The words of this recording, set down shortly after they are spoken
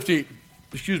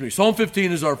Psalm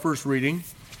 15 is our first reading.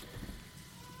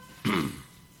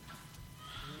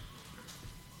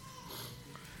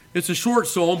 It's a short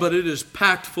psalm, but it is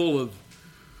packed full of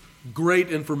great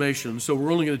information. So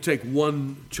we're only going to take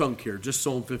one chunk here, just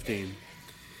Psalm 15.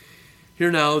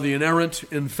 Hear now the inerrant,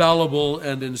 infallible,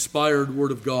 and inspired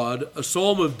word of God, a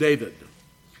psalm of David.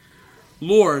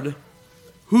 Lord,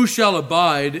 who shall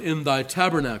abide in thy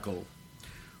tabernacle?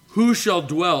 Who shall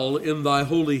dwell in thy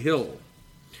holy hill?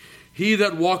 He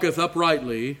that walketh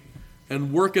uprightly,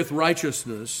 and worketh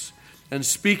righteousness, and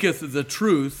speaketh the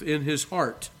truth in his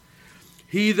heart.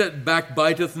 He that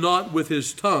backbiteth not with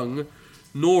his tongue,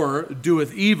 nor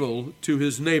doeth evil to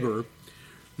his neighbor,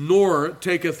 nor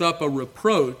taketh up a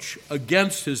reproach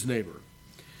against his neighbor,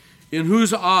 in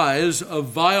whose eyes a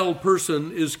vile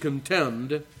person is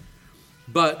contemned,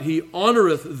 but he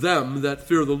honoreth them that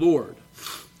fear the Lord.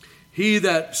 He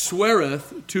that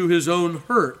sweareth to his own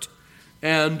hurt,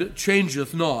 and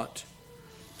changeth not.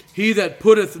 He that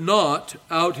putteth not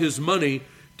out his money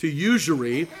to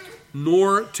usury,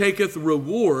 nor taketh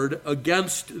reward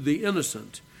against the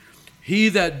innocent. He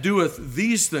that doeth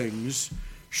these things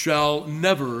shall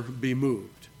never be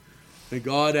moved. May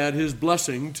God add his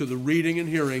blessing to the reading and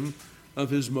hearing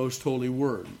of his most holy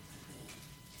word.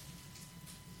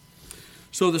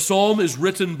 So the psalm is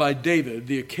written by David.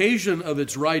 The occasion of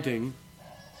its writing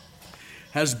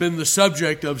has been the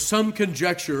subject of some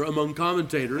conjecture among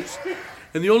commentators.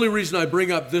 And the only reason I bring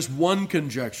up this one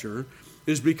conjecture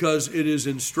is because it is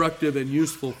instructive and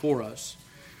useful for us.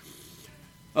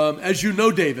 As you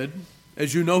know David,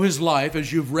 as you know his life,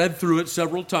 as you've read through it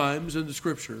several times in the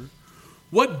Scripture,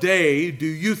 what day do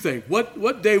you think,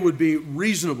 what day would be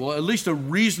reasonable, at least a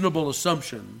reasonable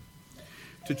assumption,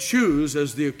 to choose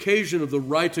as the occasion of the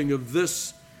writing of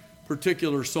this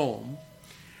particular psalm?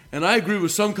 And I agree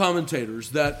with some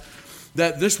commentators that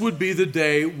this would be the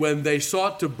day when they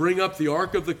sought to bring up the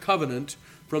Ark of the Covenant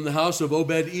from the house of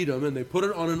Obed-Edom, and they put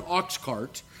it on an ox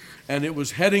cart, and it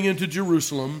was heading into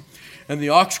Jerusalem, and the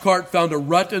ox cart found a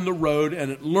rut in the road, and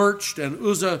it lurched, and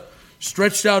Uzzah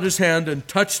stretched out his hand and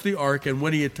touched the ark, and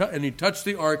when he touched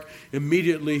the ark,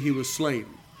 immediately he was slain.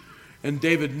 And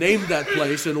David named that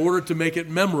place in order to make it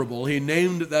memorable. He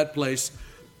named that place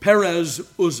Perez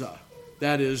Uzzah.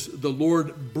 That is, the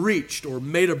Lord breached or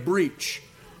made a breach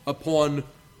upon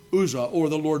Uzzah, or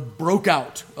the Lord broke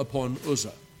out upon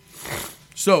Uzzah.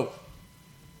 So,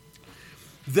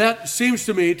 that seems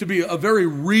to me to be a very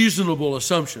reasonable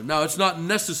assumption. Now, it's not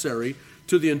necessary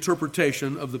to the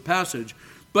interpretation of the passage,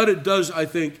 but it does, I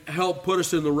think, help put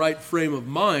us in the right frame of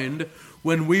mind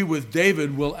when we, with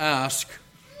David, will ask,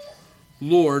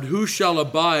 Lord, who shall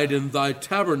abide in thy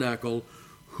tabernacle?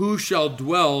 Who shall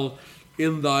dwell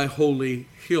in thy holy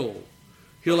hill?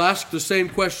 He'll ask the same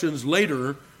questions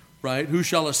later, right? Who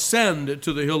shall ascend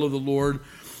to the hill of the Lord?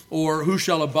 Or who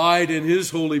shall abide in his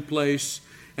holy place?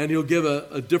 And he'll give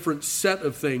a different set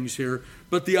of things here.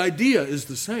 But the idea is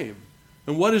the same.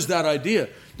 And what is that idea?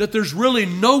 That there's really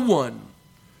no one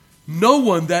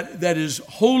that is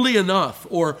holy enough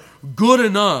or good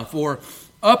enough or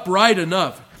upright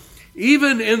enough,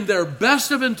 even in their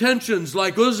best of intentions,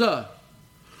 like Uzzah,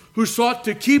 who sought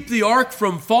to keep the ark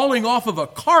from falling off of a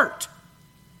cart,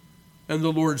 and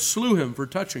the Lord slew him for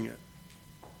touching it.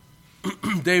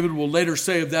 David will later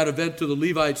say of that event to the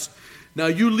Levites, now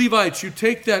you Levites, you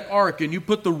take that ark and you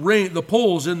put the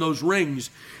poles in those rings,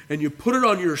 and you put it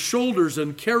on your shoulders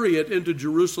and carry it into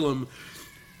Jerusalem,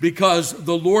 because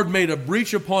the Lord made a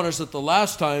breach upon us at the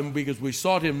last time, because we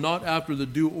sought him not after the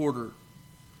due order.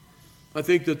 I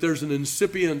think that there's an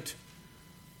incipient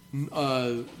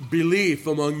belief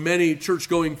among many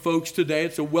church-going folks today.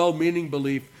 It's a well-meaning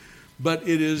belief, but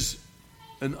it is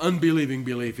an unbelieving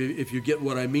belief, if you get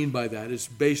what I mean by that. It's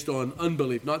based on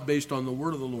unbelief, not based on the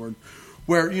word of the Lord,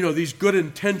 where, these good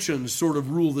intentions sort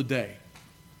of rule the day,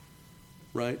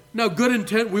 right? Now,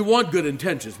 we want good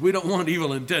intentions. We don't want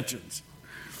evil intentions.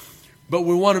 But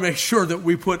we want to make sure that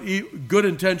we put good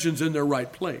intentions in their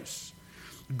right place.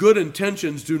 Good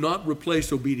intentions do not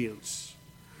replace obedience.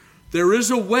 There is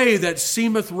a way that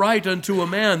seemeth right unto a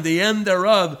man, the end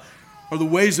thereof are the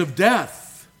ways of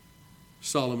death,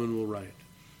 Solomon will write.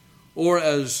 Or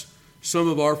as some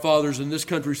of our fathers in this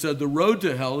country said, the road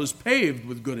to hell is paved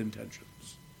with good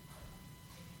intentions.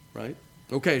 Right?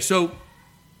 Okay, so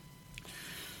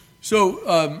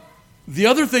the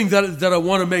other thing that I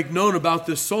want to make known about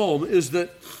this psalm is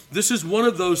that this is one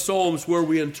of those psalms where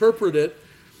we interpret it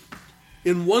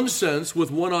in one sense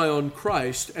with one eye on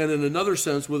Christ, and in another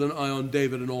sense with an eye on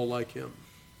David and all like him,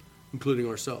 including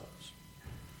ourselves.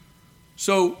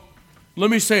 So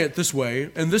let me say it this way,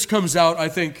 and this comes out, I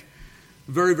think,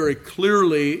 very, very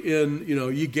clearly in,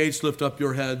 ye gates, lift up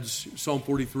your heads, Psalm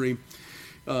 43.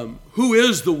 Who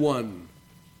is the one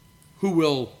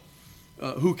who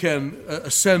can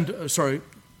ascend,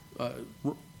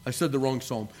 I said the wrong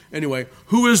psalm. Anyway,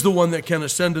 who is the one that can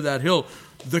ascend to that hill?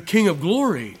 The King of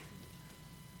glory.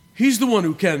 He's the one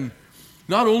who can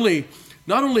not only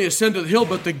ascend to the hill,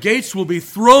 but the gates will be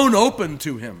thrown open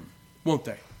to him, won't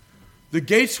they? The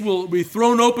gates will be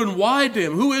thrown open wide to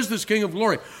him. Who is this King of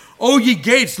glory? O ye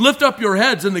gates, lift up your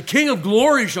heads, and the King of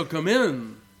glory shall come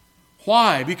in.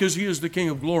 Why? Because he is the King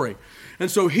of glory. And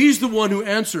so he's the one who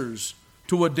answers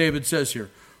to what David says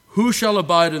here. Who shall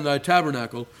abide in thy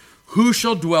tabernacle? Who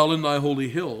shall dwell in thy holy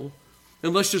hill?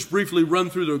 And let's just briefly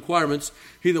run through the requirements.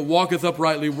 He that walketh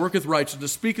uprightly, worketh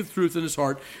righteousness, speaketh truth in his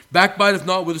heart, backbiteth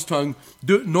not with his tongue,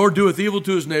 nor doeth evil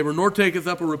to his neighbor, nor taketh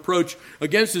up a reproach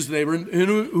against his neighbor, in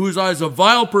whose eyes a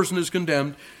vile person is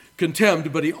contemned,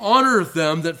 but he honoreth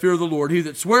them that fear the Lord. He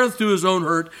that sweareth to his own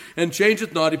hurt, and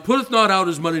changeth not, he putteth not out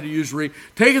his money to usury,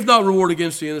 taketh not reward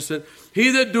against the innocent. He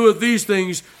that doeth these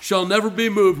things shall never be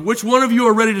moved. Which one of you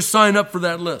are ready to sign up for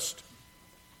that list?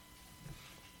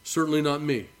 Certainly not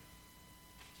me.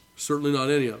 Certainly not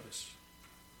any of us.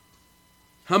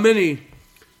 How many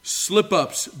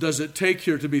slip-ups does it take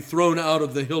here to be thrown out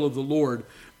of the hill of the Lord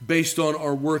based on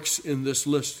our works in this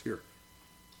list here?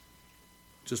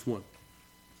 Just one.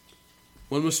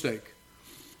 One mistake.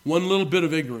 One little bit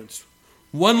of ignorance.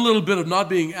 One little bit of not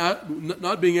being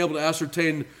able to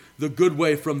ascertain the good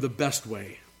way from the best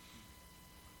way.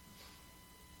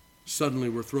 Suddenly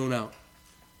we're thrown out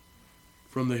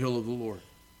from the hill of the Lord.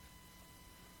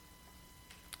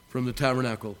 From the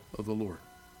tabernacle of the Lord.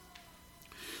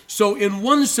 So in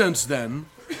one sense then,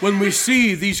 when we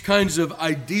see these kinds of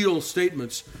ideal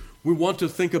statements, we want to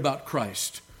think about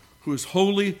Christ, who is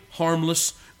holy,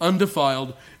 harmless,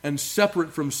 undefiled, and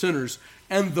separate from sinners,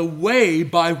 and the way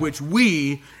by which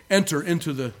we enter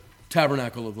into the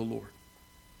tabernacle of the Lord.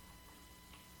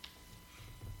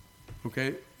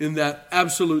 Okay? In that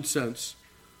absolute sense,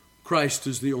 Christ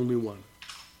is the only one.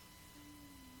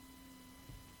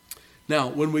 Now,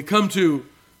 when we come to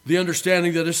the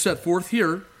understanding that is set forth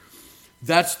here,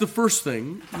 that's the first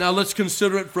thing. Now let's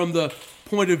consider it from the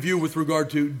point of view with regard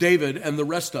to David and the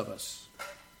rest of us.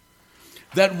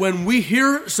 That when we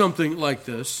hear something like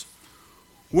this,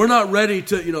 we're not ready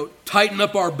to, tighten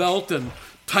up our belt and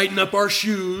tighten up our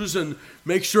shoes and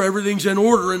make sure everything's in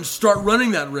order and start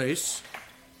running that race.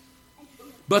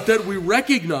 But that we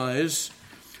recognize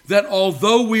that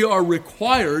although we are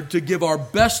required to give our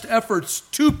best efforts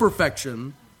to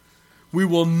perfection, we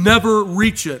will never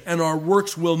reach it and our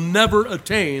works will never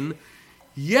attain,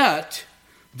 yet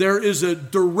there is a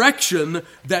direction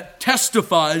that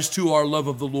testifies to our love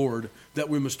of the Lord that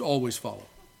we must always follow.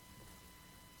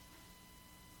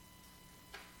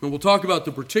 And we'll talk about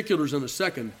the particulars in a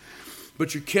second,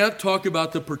 but you can't talk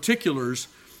about the particulars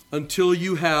until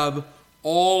you have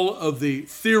all of the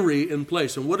theory in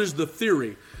place. And what is the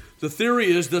theory? The theory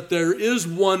is that there is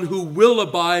one who will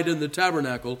abide in the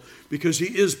tabernacle because he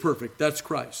is perfect. That's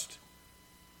Christ.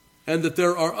 And that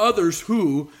there are others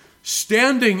who,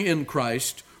 standing in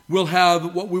Christ, will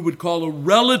have what we would call a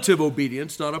relative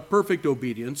obedience, not a perfect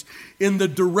obedience, in the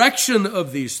direction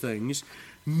of these things,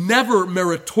 never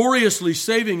meritoriously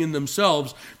saving in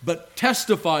themselves, but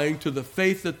testifying to the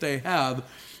faith that they have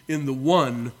in the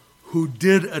one who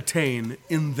did attain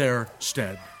in their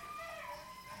stead.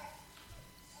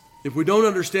 If we don't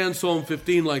understand Psalm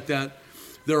 15 like that,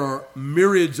 there are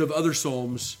myriads of other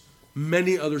psalms,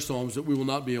 many other psalms that we will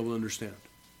not be able to understand.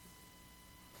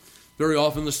 Very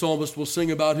often the psalmist will sing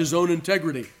about his own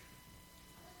integrity.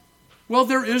 Well,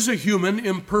 there is a human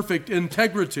imperfect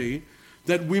integrity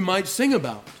that we might sing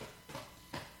about.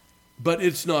 But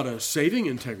it's not a saving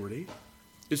integrity.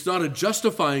 It's not a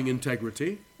justifying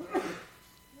integrity.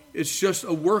 It's just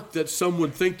a work that some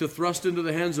would think to thrust into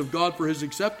the hands of God for his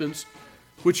acceptance,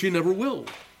 which he never will.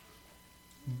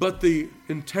 But the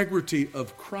integrity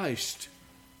of Christ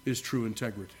is true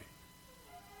integrity.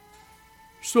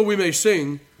 So we may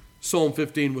sing Psalm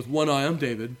 15 with one eye on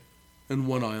David and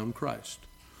one eye on Christ.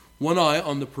 One eye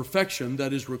on the perfection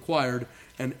that is required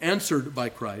and answered by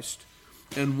Christ,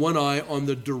 and one eye on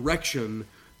the direction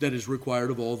that is required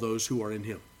of all those who are in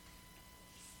him.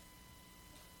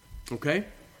 Okay?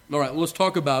 All right, well, let's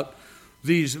talk about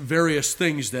these various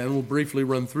things then. We'll briefly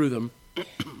run through them.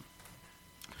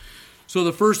 So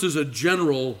the first is a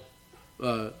general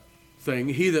thing.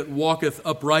 He that walketh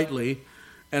uprightly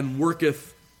and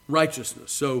worketh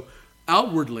righteousness. So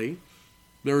outwardly,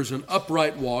 there is an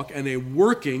upright walk and a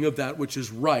working of that which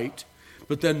is right.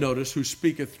 But then notice, who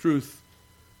speaketh truth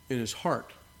in his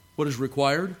heart. What is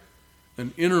required?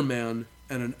 An inner man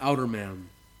and an outer man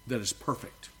that is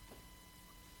perfect.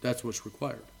 That's what's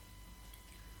required.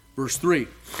 Verse 3,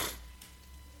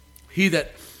 he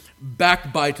that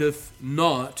backbiteth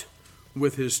not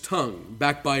with his tongue.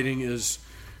 Backbiting is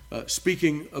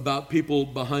speaking about people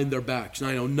behind their backs. And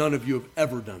I know none of you have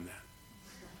ever done that.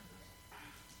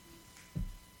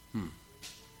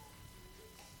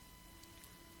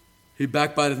 He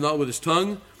backbiteth not with his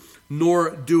tongue,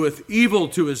 nor doeth evil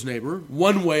to his neighbor.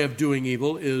 One way of doing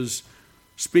evil is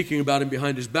speaking about him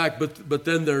behind his back, but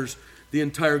then there's the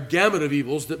entire gamut of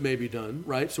evils that may be done,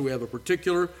 right? So we have a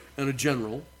particular and a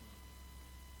general.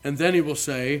 And then he will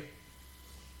say,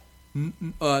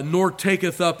 nor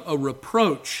taketh up a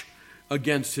reproach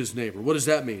against his neighbor. What does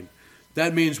that mean?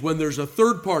 That means when there's a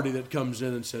third party that comes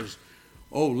in and says,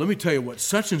 oh, let me tell you what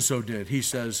such and so did. He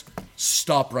says,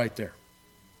 stop right there.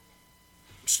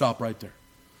 Stop right there.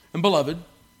 And beloved,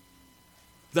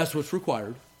 that's what's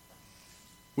required.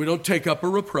 We don't take up a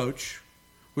reproach.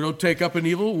 We don't take up an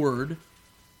evil word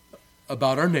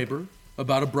about our neighbor,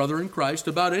 about a brother in Christ,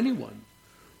 about anyone.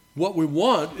 What we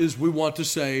want is we want to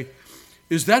say,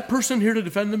 is that person here to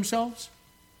defend themselves?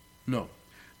 No.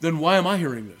 Then why am I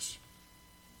hearing this?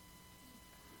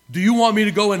 Do you want me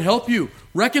to go and help you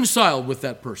reconcile with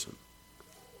that person?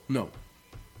 No.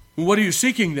 Well, what are you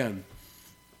seeking then?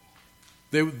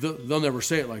 They'll never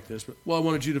say it like this, but, well, I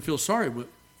wanted you to feel sorry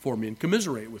for me and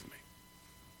commiserate with me.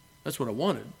 That's what I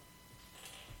wanted.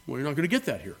 Well, you're not going to get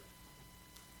that here.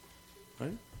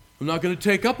 Right? I'm not going to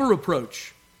take up a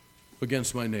reproach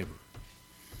against my neighbor.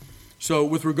 So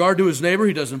with regard to his neighbor,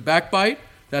 he doesn't backbite.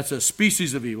 That's a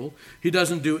species of evil. He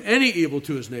doesn't do any evil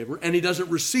to his neighbor, and he doesn't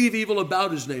receive evil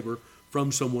about his neighbor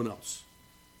from someone else.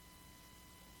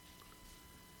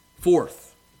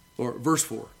 Fourth, or verse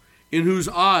 4, in whose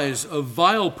eyes a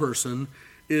vile person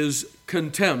is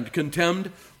contemned.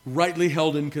 Contemned, rightly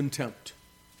held in contempt.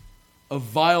 A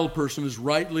vile person is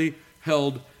rightly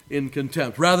held in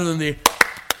contempt, rather than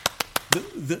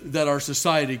that our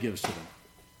society gives to them.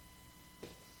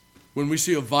 When we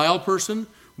see a vile person,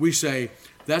 we say,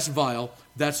 that's vile,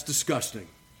 that's disgusting.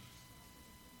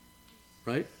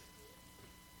 Right?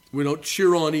 We don't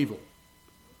cheer on evil.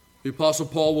 The Apostle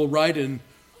Paul will write in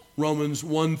Romans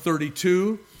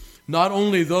 1:32, not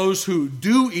only those who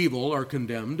do evil are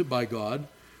condemned by God,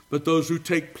 but those who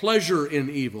take pleasure in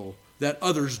evil that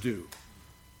others do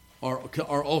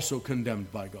are also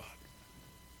condemned by God.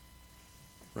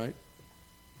 Right?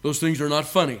 Those things are not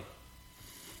funny.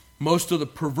 Most of the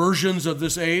perversions of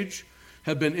this age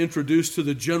have been introduced to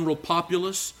the general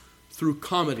populace through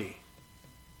comedy.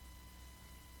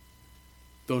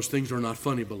 Those things are not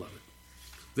funny, beloved.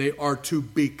 They are to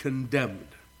be condemned.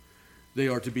 They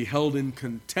are to be held in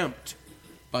contempt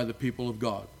by the people of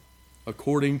God,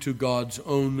 according to God's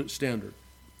own standard.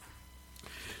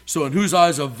 So in whose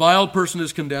eyes a vile person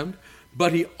is condemned,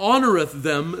 but he honoreth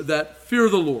them that fear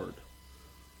the Lord.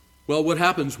 Well, what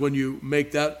happens when you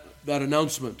make that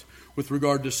announcement with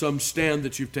regard to some stand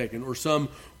that you've taken or some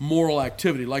moral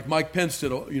activity, like Mike Pence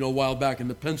did a while back in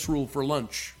the Pence Rule for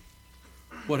lunch?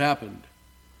 What happened?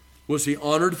 Was he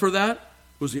honored for that?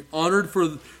 Was he honored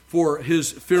for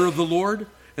his fear of the Lord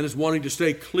and his wanting to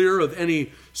stay clear of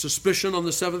any suspicion on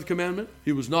the seventh commandment?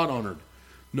 He was not honored.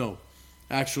 No.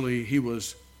 Actually, he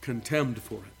was contemned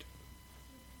for it.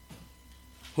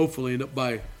 Hopefully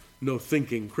by no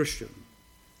thinking Christian.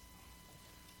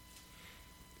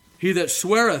 He that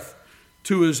sweareth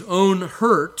to his own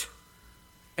hurt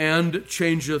and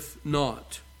changeth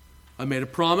not. I made a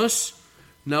promise.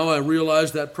 Now I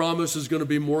realize that promise is going to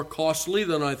be more costly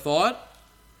than I thought.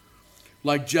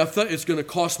 Like Jephthah, it's going to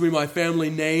cost me my family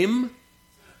name.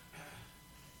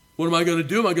 What am I going to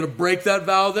do? Am I going to break that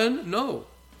vow then? No.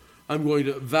 I'm going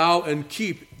to vow and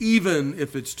keep, even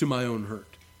if it's to my own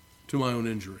hurt, to my own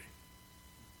injury.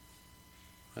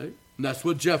 Right? And that's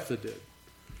what Jephthah did.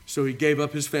 So he gave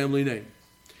up his family name.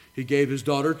 He gave his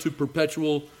daughter to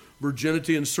perpetual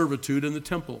virginity and servitude in the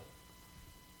temple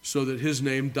so that his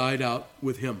name died out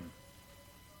with him.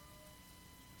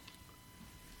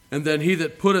 And then he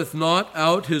that putteth not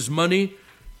out his money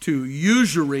to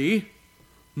usury,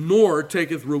 nor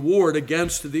taketh reward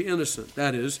against the innocent.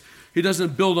 That is, he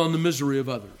doesn't build on the misery of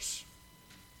others.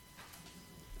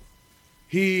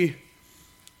 He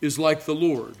is like the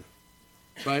Lord.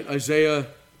 Right? Isaiah,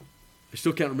 I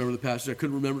still can't remember the passage. I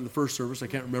couldn't remember it in the first service. I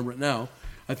can't remember it now.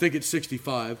 I think it's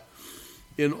 65.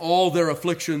 In all their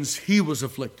afflictions, he was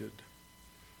afflicted.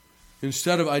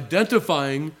 Instead of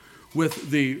identifying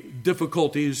with the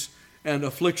difficulties and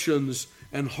afflictions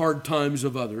and hard times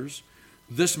of others,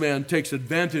 this man takes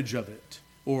advantage of it,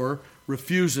 or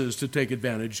refuses to take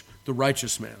advantage, the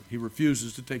righteous man. He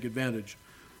refuses to take advantage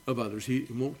of others. He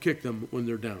won't kick them when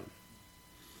they're down.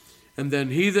 And then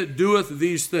he that doeth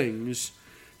these things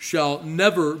shall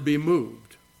never be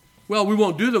moved. Well, we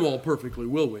won't do them all perfectly,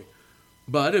 will we?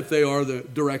 But if they are the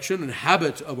direction and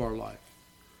habit of our life,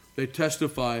 they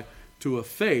testify to a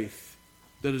faith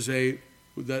that is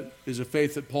a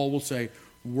faith that Paul will say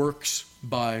works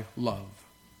by love.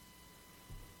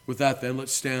 With that then,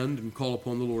 let's stand and call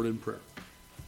upon the Lord in prayer.